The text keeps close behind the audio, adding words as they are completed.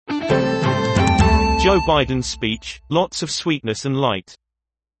Joe Biden's speech, lots of sweetness and light.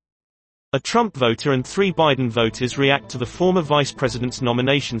 A Trump voter and 3 Biden voters react to the former vice president's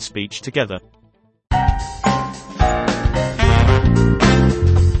nomination speech together.